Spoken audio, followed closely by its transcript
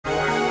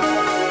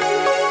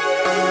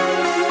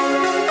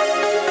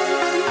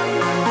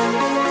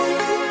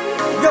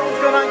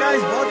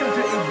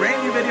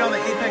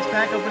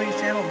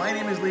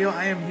video.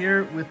 I am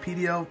here with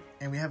PDO,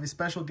 and we have a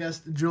special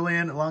guest,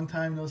 Julian. A long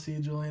time no see,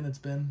 Julian. It's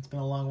been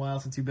a long while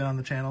since you've been on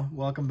the channel.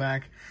 Welcome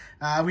back.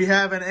 We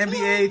have an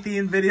NBA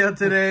themed video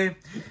today.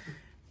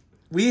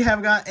 We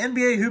have got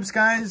NBA hoops,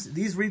 guys.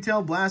 These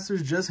retail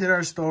blasters just hit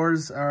our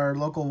stores, our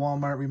local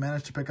Walmart. We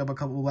managed to pick up a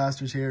couple of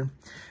blasters here.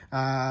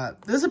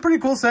 This is a pretty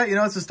cool set. You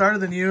know, it's the start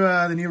of the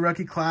new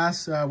rookie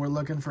class. We're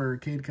looking for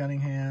Cade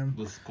Cunningham.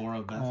 The score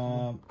of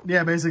basketball.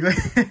 Yeah, basically.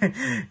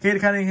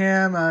 Cade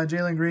Cunningham,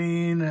 Jalen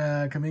Green,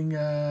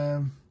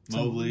 Kuminga,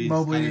 Mobley,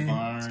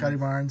 Scotty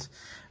Barnes.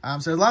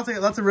 So lots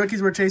of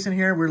rookies we're chasing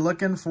here. We're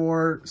looking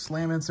for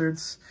slam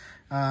inserts.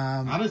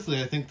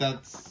 Honestly, I think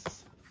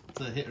that's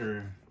a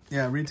hitter.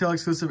 Yeah, retail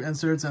exclusive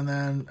inserts, and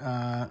then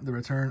the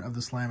return of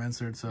the slam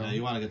insert. So yeah,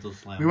 you want to get those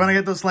slams. We want to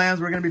get those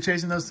slams. We're going to be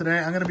chasing those today.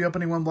 I'm going to be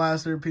opening one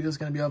blaster. Peter's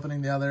going to be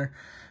opening the other.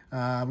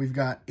 We've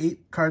got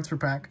 8 cards per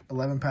pack,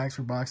 11 packs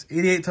per box,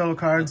 88 total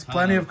cards.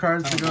 Plenty of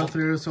cards to go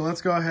through. So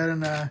let's go ahead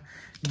and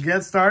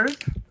get started.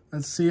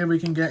 Let's see if we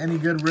can get any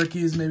good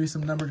rookies, maybe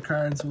some numbered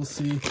cards. We'll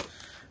see.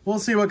 We'll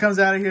see what comes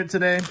out of here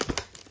today.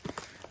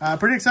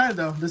 Pretty excited,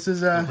 though. This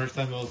is the first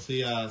time we'll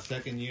see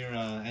second year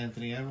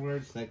Anthony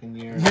Edwards, second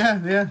year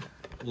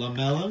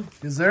LaMelo.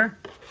 Is there?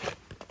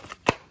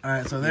 All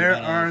right, so there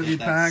are the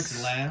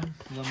packs. Slam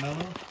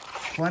LaMelo.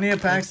 Plenty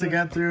of packs to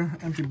get through.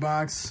 Empty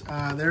box.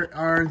 There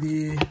are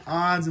the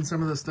odds and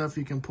some of the stuff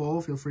you can pull.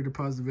 Feel free to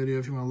pause the video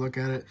if you want to look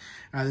at it.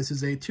 This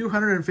is a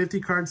 250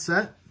 card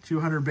set,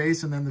 200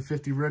 base, and then the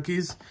 50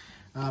 rookies.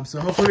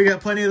 So hopefully we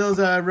got plenty of those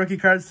rookie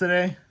cards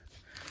today.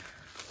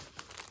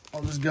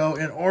 I'll just go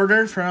in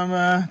order from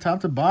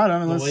top to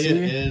bottom. And the way it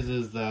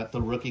is that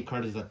the rookie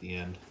card is at the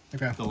end.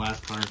 Okay. The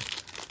last card.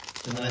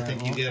 And then I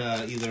think you get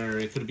either,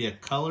 it could be a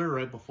color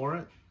right before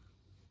it.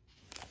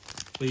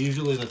 But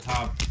usually the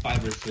top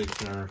 5 or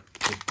 6 are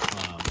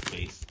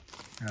base.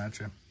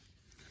 Gotcha.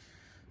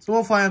 So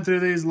we'll fly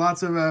through these.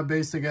 Lots of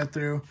base to get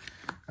through.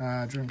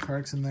 Jordan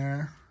Clarkson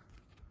there.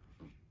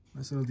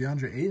 Nice little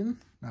DeAndre Ayton.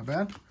 Not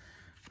bad.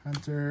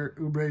 Hunter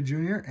Oubre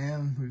Jr.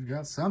 And we've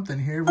got something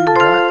here. We've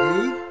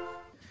got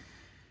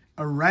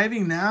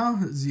arriving now,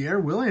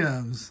 Ziaire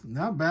Williams.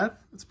 Not bad.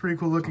 It's a pretty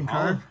cool looking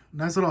card.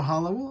 Nice little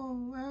hollow. Well,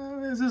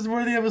 is this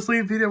worthy of a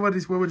sleeve, Peter? What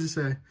would you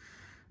say?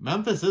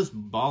 Memphis is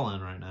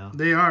balling right now.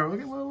 They are.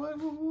 Okay,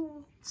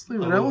 we'll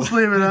sleeve it up. We'll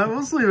sleeve it up.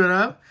 We'll sleeve it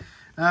up.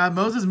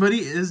 Moses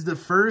Moody is the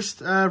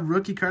first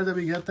rookie card that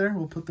we get there.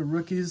 We'll put the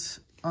rookies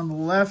on the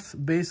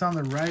left, base on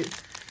the right,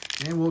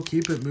 and we'll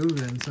keep it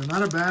moving. So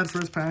not a bad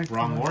first pack.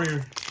 Wrong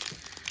Warrior.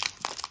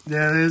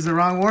 Yeah, it is the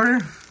wrong Warrior.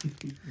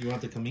 You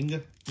want the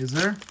Kuminga? Is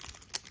there?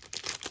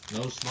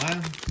 No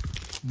slam.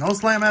 No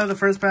slam out of the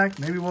first pack.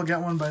 Maybe we'll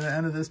get one by the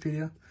end of this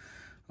video.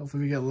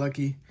 Hopefully we get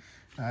lucky.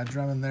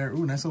 Drummond there.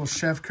 Ooh, nice little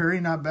Chef Curry.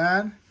 Not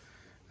bad.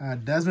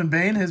 Desmond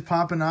Bane, his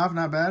popping off.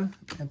 Not bad.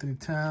 Anthony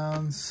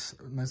Towns.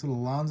 Nice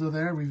little Lonzo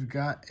there. We've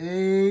got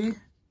a... Ooh,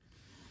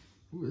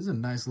 this is a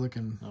nice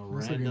looking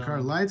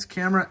card. Lights,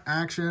 camera,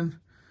 action.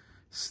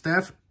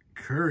 Steph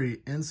Curry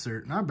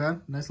insert. Not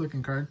bad. Nice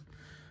looking card.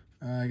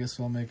 I guess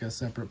we'll make a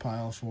separate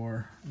pile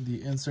for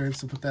the inserts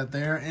to put that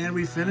there. And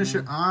we finish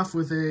it off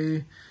with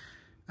a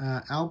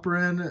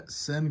Alperen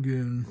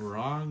Sengun.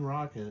 Wrong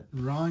Rocket.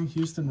 Wrong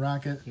Houston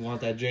Rocket. You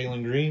want that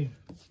Jalen Green?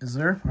 Is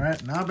there? All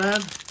right, not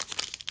bad.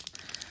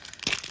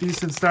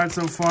 Decent start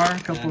so far. A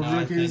couple of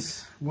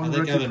rookies. I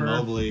think Evan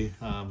Mobley,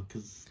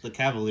 because the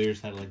Cavaliers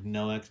had like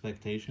no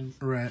expectations.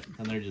 Right.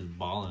 And they're just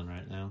balling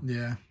right now.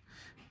 Yeah.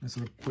 Nice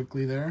little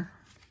quickly there.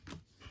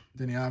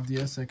 Denny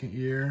Avdia, second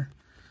year.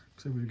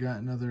 So we've got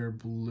another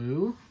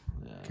blue,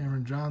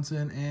 Cameron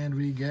Johnson, and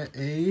we get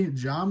a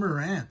Ja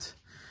Morant.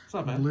 It's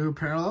not bad. Blue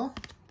parallel.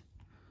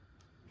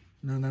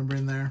 No number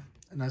in there.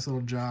 A nice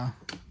little Ja.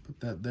 Put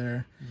that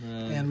there.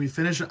 And we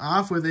finish it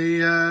off with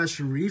a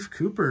Sharif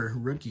Cooper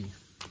rookie.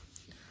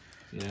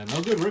 Yeah,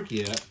 no good rookie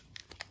yet.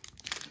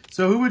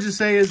 So who would you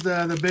say is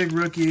the big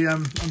rookie?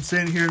 I'm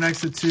sitting here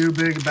next to 2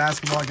 big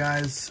basketball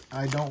guys.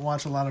 I don't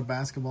watch a lot of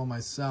basketball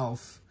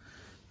myself.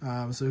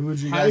 So who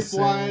would you guys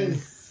say?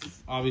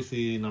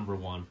 Obviously,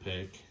 #1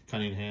 pick,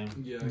 Cunningham.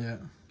 Yeah.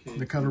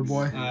 The cover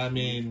boy. I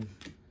mean,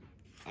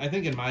 I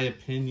think in my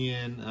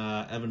opinion,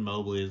 Evan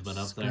Mobley has been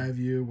up there.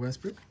 Skyview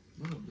Westbrook.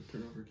 Oh, the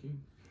turnover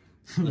king.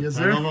 Yes,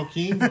 sir. Turnover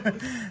king.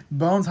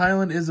 Bones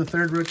Hyland is the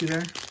 3rd rookie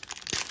there.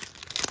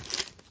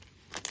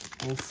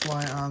 We'll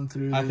fly on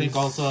through. I think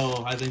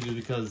it's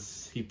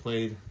because he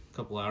played a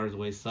couple hours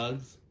away.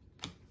 Suggs.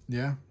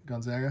 Yeah,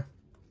 Gonzaga.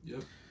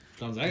 Yep.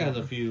 Gonzaga has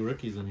a few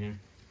rookies in here.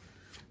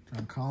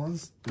 John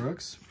Collins,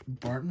 Brooks,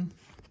 Barton,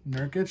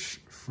 Nurkic,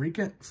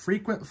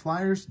 frequent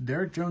Flyers,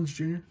 Derek Jones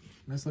Jr.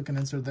 Nice looking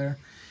insert there.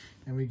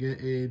 And we get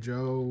a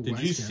Joe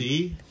Did you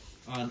see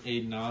on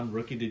a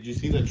non-rookie, did you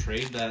see the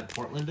trade that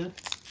Portland did?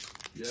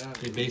 Yeah.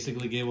 They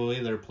basically gave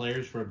away their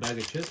players for a bag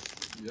of chips.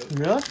 Yep.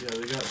 Really? Yeah,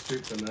 they got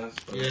straight finesse.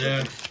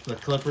 Yeah, the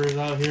Clippers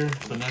out here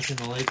finessing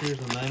the Lakers,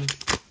 and then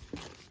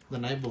the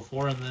night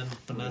before, and then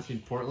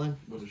finessing Portland.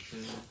 What a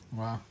shame.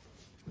 Wow.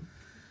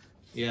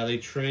 Yeah, they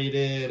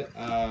traded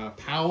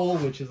Powell,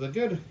 which is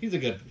he's a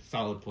good,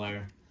 solid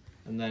player.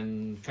 And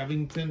then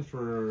Covington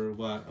for,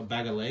 what, a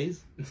bag of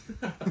Lay's?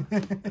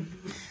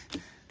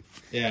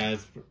 Yeah.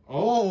 It's,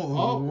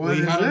 what we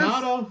is got an this?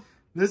 auto.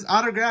 This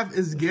autograph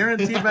is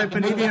guaranteed by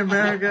Panini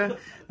America.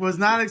 Was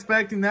not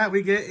expecting that.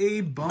 We get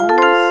a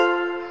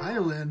Bones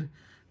Hyland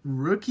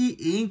Rookie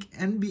Ink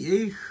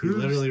NBA Hoops.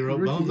 He literally wrote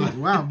rookie. Bones on it.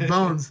 Wow,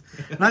 Bones.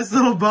 Nice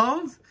little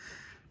Bones.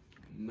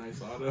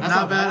 Nice auto.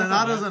 Not bad. An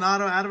auto's an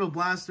auto out of a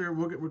blaster.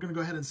 We're going to go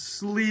ahead and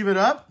sleeve it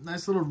up.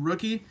 Nice little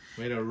rookie.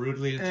 Way to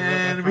rudely interrupt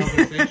And that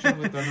conversation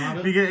with an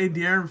auto. we get a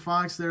De'Aaron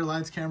Fox there.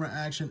 Lights, camera,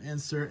 action,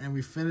 insert. And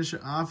we finish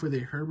it off with a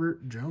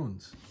Herbert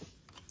Jones.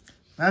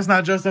 That's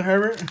not Justin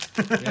Herbert.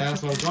 Yeah,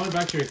 so going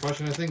back to your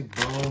question, I think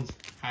Bones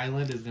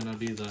Hyland is going to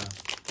be the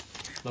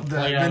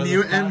player the out of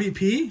new this class.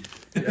 MVP.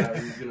 Yeah,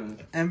 he's gonna.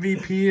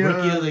 MVP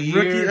Rookie of the year.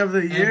 Rookie of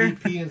the year.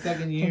 MVP in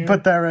second year.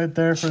 Put that right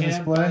there for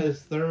Champ by display.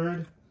 his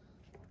third.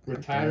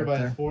 Retired by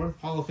his fourth.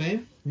 Hall of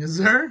Fame. Yes,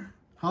 sir.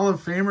 Hall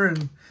of Famer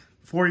in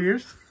 4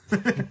 years.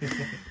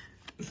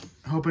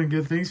 Hoping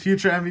good things.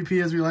 Future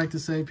MVP, as we like to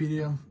say,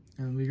 PDO.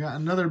 And we got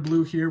another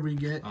blue here. We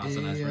get it's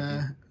a nice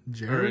rookie.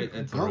 Jared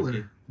It's a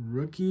Butler.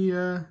 Rookie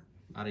Out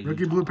of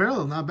Rookie Utah. blue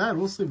parallel. Not bad.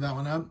 We'll sleeve that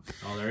one up.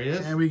 Oh, there he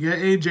is. And we get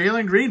a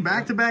Jalen Green.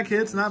 Back-to-back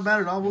hits. Not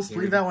bad at all. We'll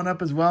sleeve that one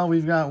up as well.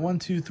 We've got 1,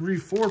 2, 3,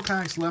 4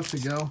 packs left to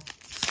go.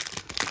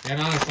 And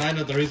on a side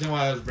note, the reason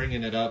why I was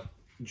bringing it up,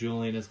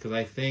 Julian, is because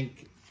I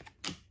think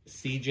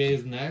CJ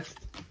is next,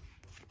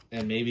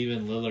 and maybe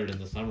even Lillard in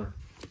the summer.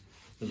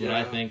 Is what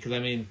I think. Because, I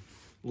mean,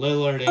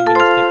 Lillard ain't going to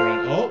stick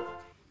around. Oh!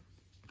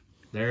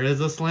 There is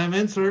a slam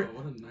insert. Oh,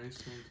 what a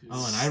nice one, too.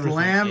 Oh, and Iverson.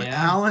 Slam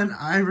yeah. Allen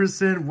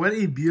Iverson. What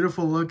a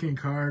beautiful looking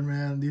card,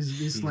 man.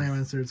 These slam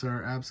inserts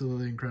are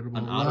absolutely incredible.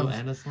 An auto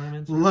and a slam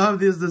insert. Love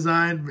this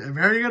design.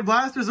 Very good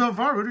blaster so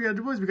far. What do we got to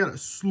do, boys? We got to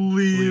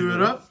sleeve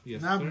it up.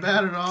 Yes, Not sir.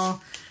 bad at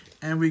all.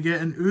 And we get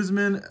an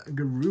Usman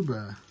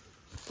Garuba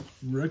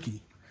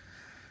rookie.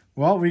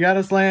 Well, we got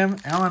a slam.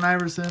 Allen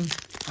Iverson.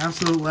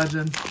 Absolute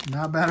legend.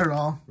 Not bad at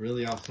all.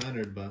 Really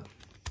off-centered, but...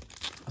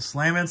 A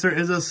slam insert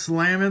is a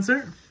slam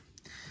insert.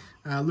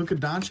 Luka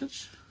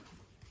Doncic.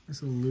 This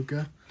is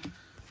Luka.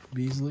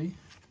 Beasley.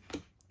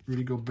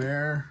 Rudy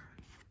Gobert.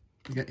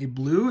 We got a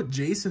blue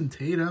Jason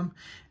Tatum.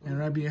 And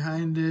right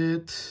behind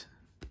it,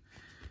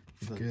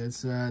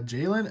 it's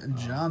Jalen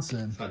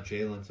Johnson. It's not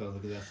Jalen, so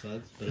look at that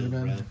Suggs. But Could it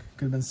was red.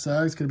 have been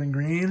Suggs. Could have been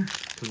Green.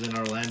 Because in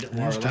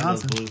Orlando's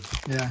Johnson. blue.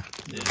 Yeah.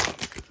 Yeah.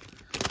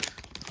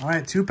 All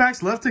right, 2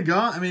 packs left to go.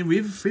 I mean,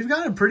 we've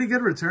gotten a pretty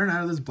good return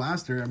out of this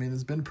blaster. I mean,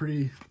 it's been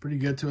pretty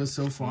good to us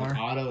so far. An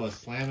auto, a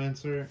slam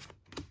insert.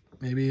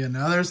 Maybe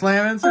another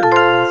slam insert.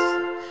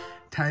 Nice.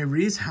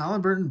 Tyrese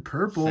Halliburton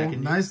purple.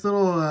 Second Nice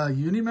little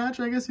uni match,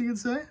 I guess you could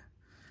say.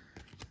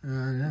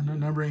 Yeah, no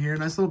numbering here.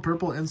 Nice little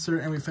purple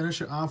insert, and we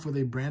finish it off with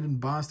a Brandon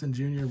Boston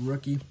Jr.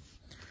 rookie.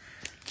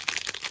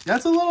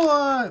 That's a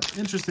little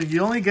interesting.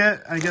 You only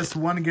get, I guess,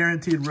 1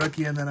 guaranteed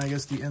rookie, and then I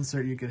guess the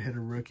insert you could hit a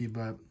rookie,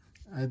 but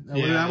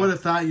I would have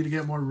thought you'd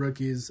get more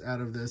rookies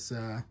out of this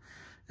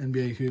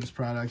NBA Hoops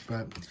product,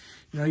 but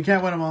you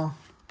can't win them all.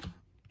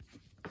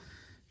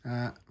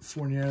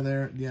 Fournier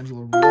there,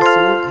 D'Angelo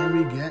Russell, and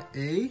we get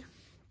a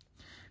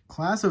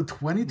class of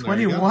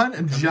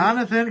 2021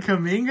 Jonathan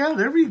Kuminga.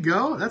 There we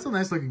go. That's a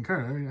nice looking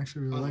card. I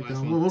actually really like that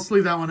one. We'll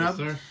sleeve that one up.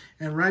 Sir.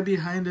 And right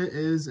behind it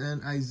is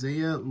an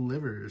Isaiah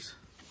Livers.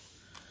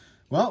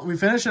 Well, we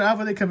finish it off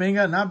with a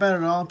Kuminga. Not bad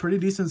at all. Pretty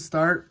decent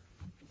start.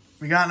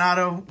 We got an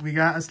auto. We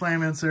got a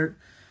slam insert.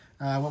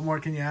 What more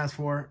can you ask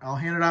for? I'll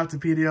hand it off to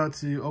PDO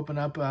to open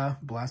up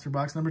blaster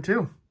box number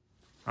 2.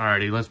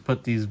 Alrighty, let's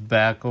put these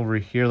back over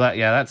here.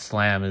 That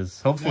slam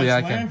is... Hopefully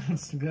I can...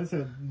 That's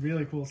a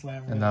really cool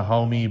slam. And the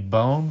homie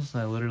Bones.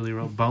 I literally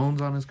wrote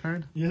Bones on his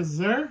card. Yes,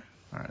 sir.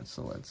 Alright,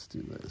 so let's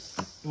do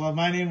this. Well, if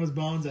my name was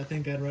Bones, I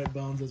think I'd write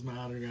Bones as my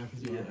autograph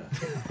as well.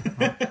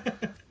 Yeah.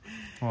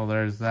 Well,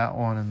 there's that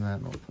one, and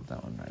then we'll put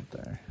that one right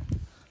there.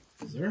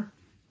 Yes, sir.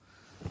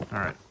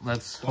 Alright,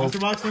 let's hope... Blaster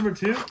box number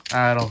 2.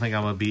 I don't think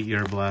I'm going to beat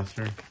your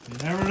blaster. You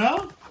never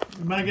know.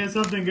 We might get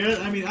something good.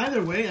 I mean,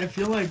 either way, I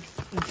feel like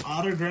an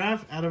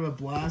autograph out of a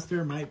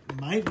blaster might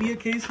be a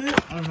case hit.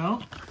 I don't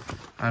know.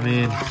 I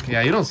mean,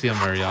 yeah, you don't see them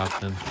very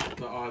often.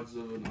 The odds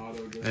of an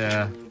auto against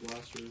a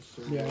blaster is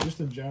so Yeah, low. just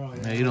in general.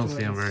 Yeah, you don't see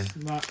them very... It's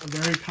not a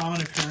very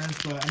common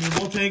occurrence, but I mean,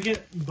 we'll take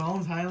it.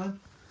 Bones Hyland.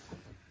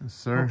 Yes,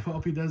 sir.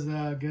 Hope he does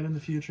good in the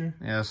future.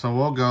 Yeah, so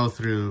we'll go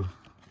through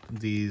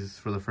these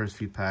for the first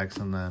few packs,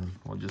 and then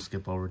we'll just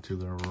skip over to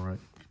the rookie.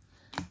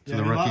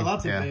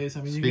 Lots of base.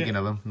 I mean, Speaking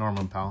of them,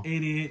 Norman Powell.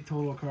 88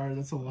 total cards.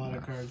 That's a lot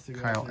of cards to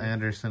go Kyle through.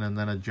 Anderson, and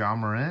then a John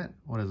Morant.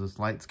 What is this?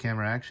 Lights,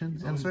 camera, action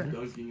He's always insert?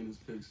 dunking in his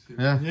picks, too.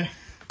 Yeah.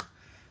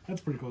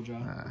 That's a pretty cool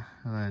job.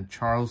 And then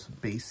Charles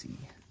Bassey.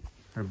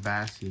 Or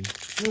Bassey.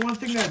 The one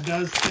thing that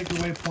does take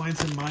away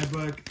points in my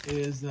book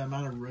is the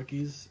amount of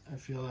rookies. I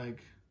feel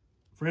like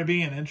for it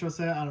being an intro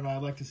set, I don't know,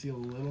 I'd like to see a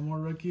little more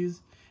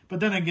rookies. But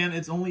then again,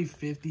 it's only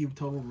 50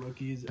 total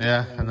rookies.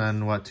 Yeah, and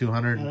then what,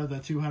 200? Out of the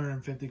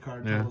 250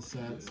 card total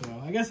set.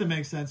 So I guess it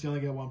makes sense. You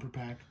only get 1 per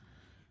pack.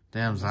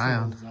 Damn,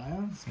 Zion.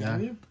 Zion?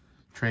 Yeah.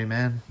 Trey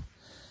Man.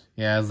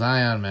 Yeah,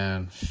 Zion,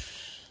 man.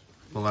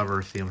 We'll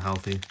ever see him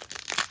healthy.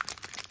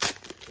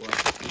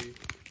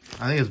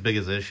 I think his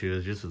biggest issue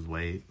is just his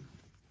weight.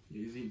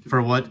 He's eating too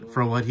For much what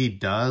football. he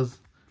does,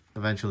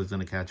 eventually he's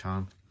gonna catch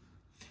on.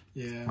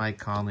 Yeah. Mike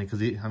Conley, because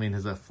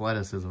his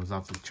athleticism is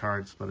off the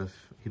charts, but if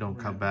he don't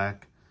cut Right.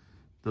 back,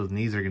 those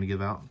knees are gonna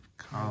give out.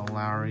 Kyle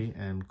Lowry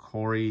and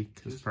Corey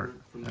Kispert.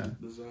 From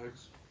the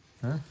Zags.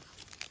 Huh?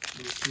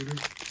 The shooter.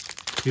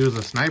 He was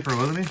a sniper,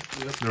 wasn't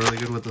he? Yep. They're really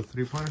good with the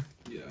 3-pointer.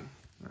 Yeah.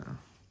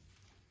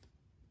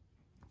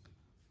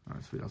 All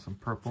right, so we got some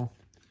purple.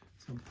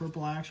 Some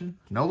purple action.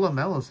 No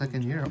LaMelo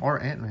second year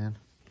or Ant-Man.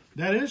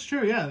 That is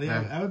true, yeah.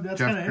 That's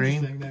Jeff kind of Green.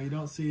 interesting that you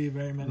don't see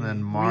very many. And then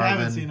We haven't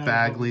Marvin seen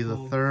Bagley any the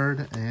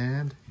third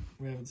and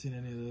We haven't seen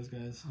any of those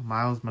guys.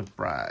 Miles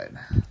McBride.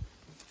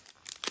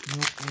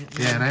 Nope.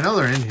 Yeah, and I know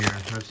they're in here.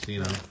 I've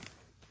seen them.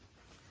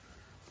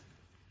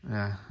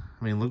 Yeah,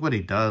 I mean, look what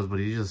he does, but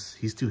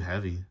he's too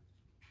heavy.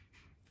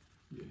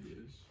 Yeah, he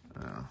is.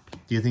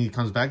 Do you think he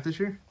comes back this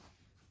year?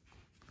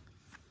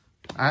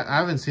 I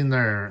haven't seen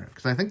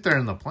because I think they're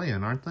in the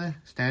play-in, aren't they?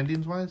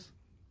 Standings wise.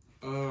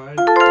 I'm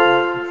not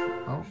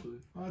sure, actually.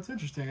 Oh, it's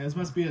interesting. This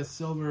must be a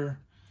silver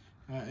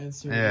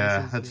insert. Yeah,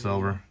 This is that's the-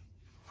 silver.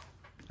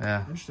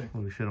 Yeah. Interesting.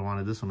 Well, we should have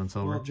wanted this one in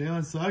silver. Well,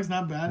 Jalen Suggs,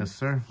 not bad. Yes,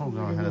 sir. We'll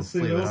go ahead We'll and see.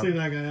 sleeve it We'll up. see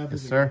that guy up.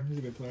 Yes, He's sir. He's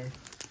a good player.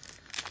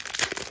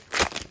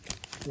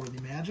 For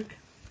the Magic.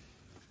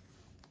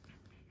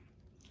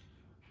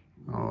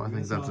 Oh, I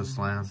think that's a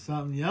slam.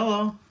 Something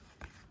yellow.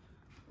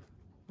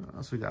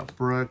 So we got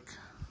Brooke,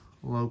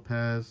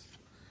 Lopez,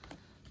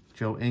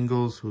 Joe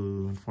Ingles,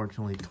 who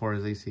unfortunately tore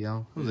his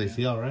ACL. It was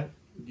ACL, right?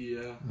 Yeah,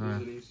 it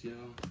was an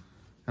ACL.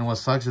 And what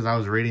sucks is I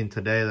was reading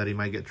today that he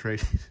might get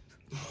traded.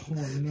 Oh,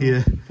 no.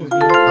 Yeah.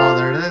 Oh,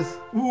 there it is.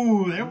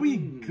 Ooh, there we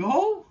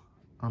go.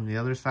 On the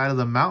other side of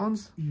the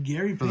mountains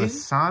Gary for the Payton.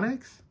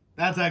 Sonics.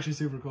 That's actually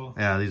super cool.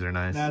 Yeah, these are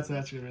nice. That's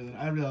actually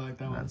I really like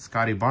that one. And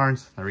Scotty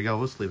Barnes. There we go.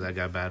 We'll sleeve that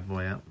guy bad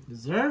boy out.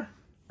 Is there?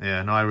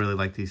 Yeah, no, I really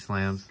like these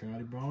slams.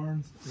 Scotty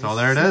Barnes. So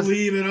there it is.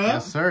 Leave it up.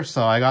 Yes, sir.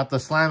 So I got the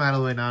slam out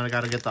of the way now. I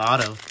got to get the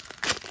auto.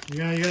 You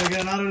gotta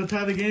get an auto to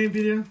tie the game,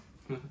 Peter.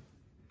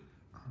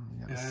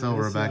 Got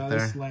silver back there.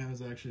 This slam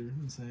is actually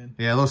insane.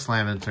 Yeah, those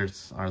slam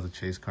inserts are the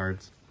chase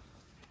cards.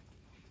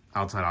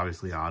 Outside,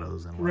 obviously,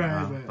 autos and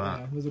whatnot. Right, but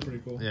yeah, those are pretty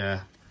cool.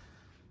 yeah.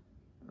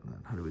 And then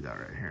who do we got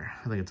right here?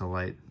 I think it's a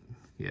light.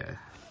 Yeah.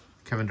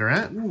 Kevin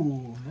Durant.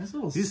 Ooh, nice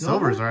little These silver.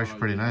 silvers are actually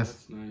pretty yeah,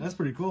 nice. That's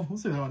pretty cool. We'll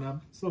see that one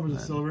up. Silver's a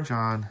silver.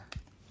 John.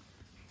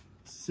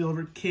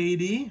 Silver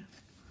KD.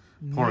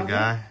 Poor Nothing.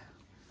 guy.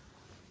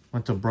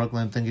 Went to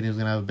Brooklyn thinking he was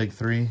going to have a big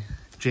three.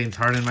 James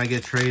Harden might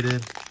get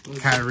traded.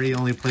 Kyrie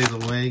only plays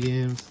away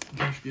games.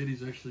 Josh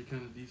Giddey's actually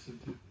kind of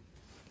decent, too.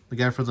 The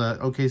guy for the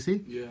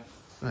OKC? Yeah.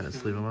 Go ahead and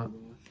sleeve him up.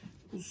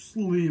 We'll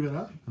sleeve it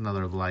up.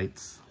 Another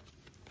lights.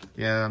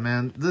 Yeah,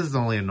 man. This is the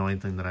only annoying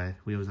thing that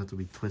we always have to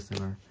be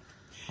twisting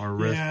our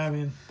wrist. Yeah, I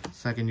mean,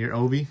 Second year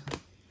Obi.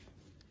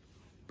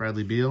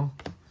 Bradley Beal.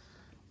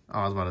 Oh,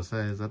 I was about to say,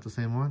 is that the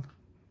same one?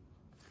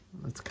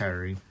 That's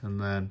Kyrie.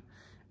 And then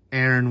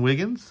Aaron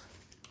Wiggins.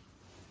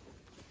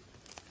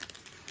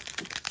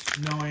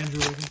 no Andrew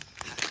Wiggins.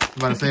 I was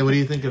about to say, what do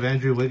you think of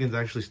Andrew Wiggins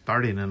actually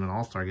starting in an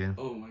All-Star game?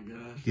 Oh my gosh.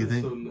 You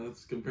That's think? so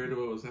nuts compared to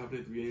what was happening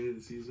at the beginning of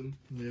the season.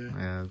 Yeah,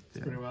 Yeah, it's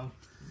pretty wild.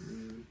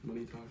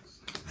 Money talks.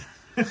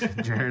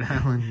 Jared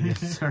Allen,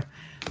 yes, sir.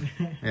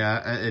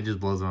 Yeah, it just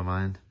blows my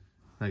mind.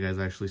 That guy's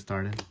actually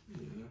starting.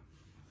 Yeah.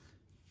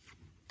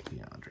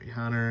 DeAndre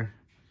Hunter,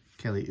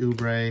 Kelly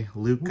Oubre,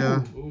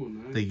 Luca, Oh,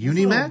 nice. the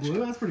uni match,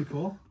 Blue, that's pretty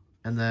cool.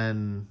 and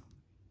then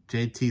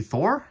JT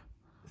Thor.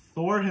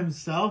 Thor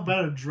himself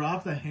about to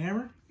drop the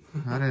hammer.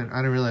 I didn't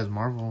realize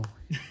Marvel.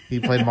 He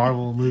played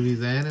Marvel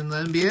movies and in the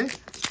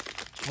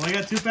NBA. Well, I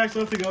got 2 packs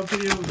left to go to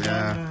you.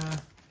 Yeah.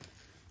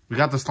 We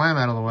got the slam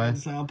out of the way.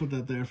 I'll put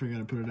that there if I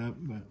gotta put it up.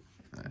 But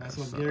that's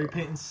what so Gary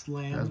Payton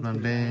slammed.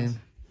 Desmond Bain,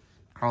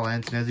 Carl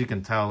Anthony. As you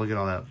can tell, look at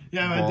all that.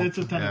 Yeah, bulk. it's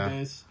a ton Yeah. of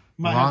base.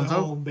 Might have the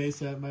Lonzo? whole base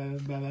set by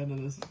the end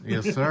of this.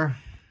 Yes, sir.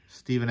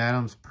 Steven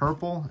Adams,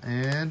 purple,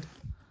 and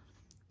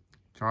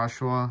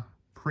Joshua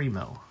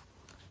Primo.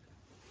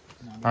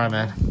 All right,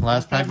 man.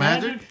 Last pack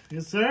magic.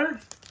 Yes, sir.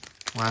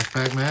 Last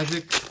pack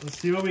magic. Let's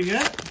see what we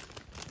get.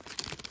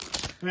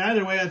 I mean,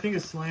 either way, I think a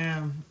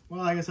slam.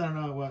 Well, I guess I don't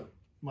know what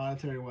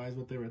monetary-wise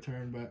what they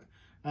return, but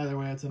either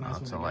way, it's a nice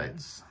Lots one of to get.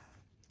 lights.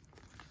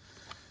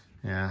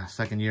 Yeah,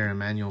 second year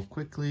Emmanuel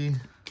quickly.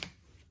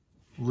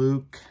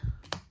 Luke.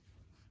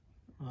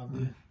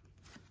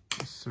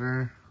 Yes,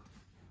 sir.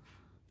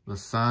 The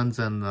Suns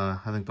and I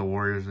think the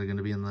Warriors are going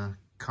to be in the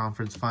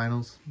conference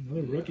finals.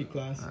 Another rookie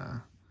class.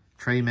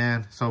 Trey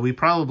Man. So we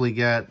probably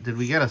did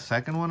we get a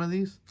second one of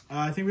these?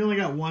 I think we only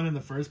got one in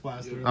the first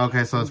blaster.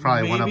 Okay, so it's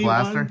probably one a Maybe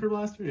blaster? One per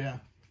blaster, yeah.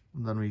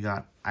 And then we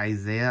got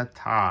Isaiah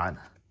Todd.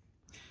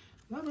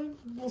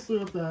 We'll see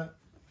up that.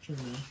 Sure,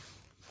 man.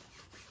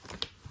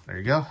 There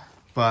you go.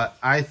 But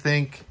I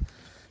think,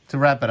 to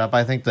wrap it up,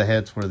 I think the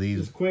hits were these.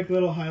 Just quick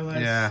little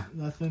highlights. Yeah.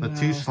 Nothing. The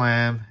 2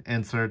 slam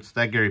inserts.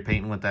 That Gary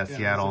Payton with that Yeah,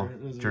 Seattle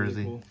those are jersey.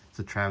 really cool. It's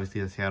a travesty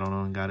that Seattle no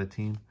one got a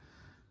team.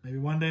 Maybe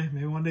one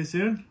day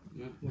soon.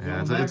 Yeah. We'll Yeah,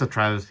 go it's a back.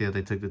 travesty that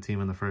they took the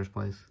team in the first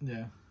place.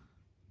 Yeah.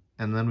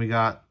 And then we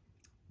got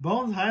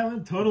Bones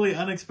Hyland, totally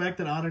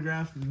unexpected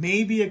autograph.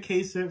 Maybe a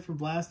case hit for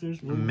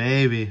Blasters.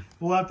 Maybe.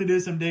 We'll have to do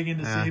some digging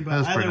to see.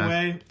 But either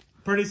way,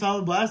 pretty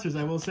solid Blasters,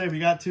 I will say. We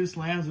got 2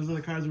 slams. Those are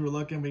the cards we were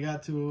looking. We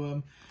got 2 of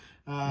them.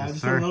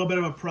 Just a little bit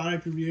of a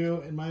product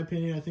review. In my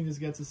opinion, I think this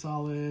gets a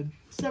solid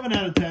 7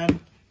 out of 10.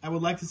 I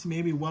would like to see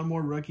maybe 1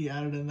 more rookie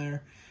added in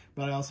there.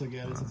 But I also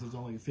get it since there's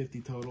only 50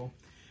 total.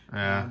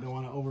 Yeah. I don't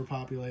want to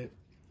overpopulate.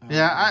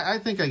 I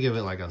think I give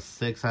it like a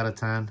 6 out of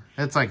 10.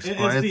 It's like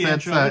it's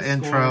the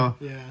intro.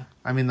 Yeah.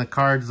 I mean, the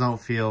cards don't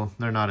feel,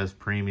 they're not as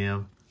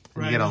premium.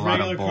 You get a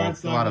lot of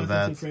bulk, a lot of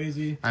vets.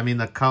 Crazy. I mean,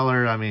 the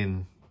color, I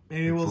mean,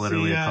 maybe we'll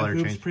see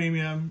Hoops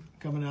Premium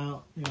coming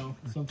out,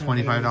 sometime.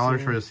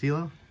 $25 for a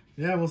CeeLo?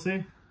 Yeah, we'll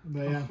see.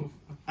 But yeah.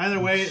 Either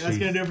way, that's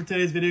going to do it for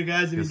today's video,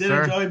 guys. If you did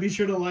enjoy, be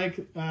sure to like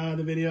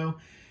the video.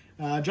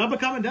 Drop a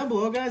comment down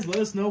below, guys. Let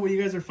us know what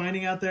you guys are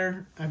finding out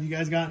there. Have you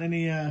guys gotten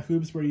any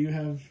hoops where you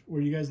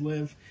guys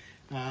live?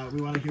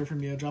 We want to hear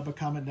from you. Drop a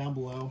comment down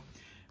below.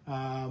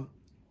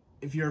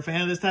 If you're a fan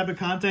of this type of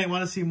content and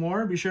want to see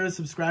more, be sure to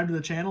subscribe to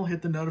the channel,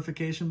 hit the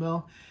notification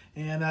bell,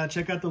 and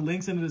check out the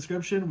links in the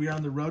description. We are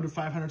on the road to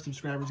 500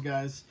 subscribers,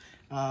 guys.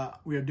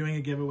 We are doing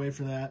a giveaway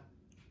for that.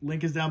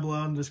 Link is down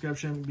below in the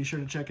description. Be sure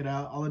to check it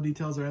out. All the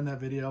details are in that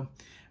video.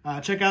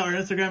 Check out our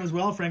Instagram as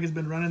well. Frank has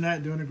been running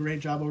that, doing a great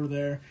job over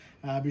there.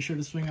 Be sure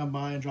to swing on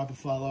by and drop a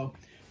follow.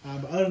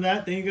 But other than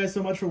that, thank you guys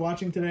so much for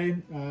watching today.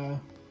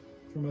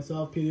 For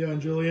myself, Pedio,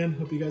 and Julian,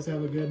 hope you guys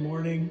have a good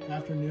morning,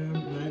 afternoon,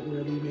 night,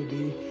 wherever you may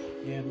be.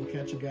 And we'll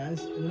catch you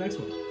guys in the next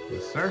one.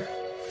 Yes, sir.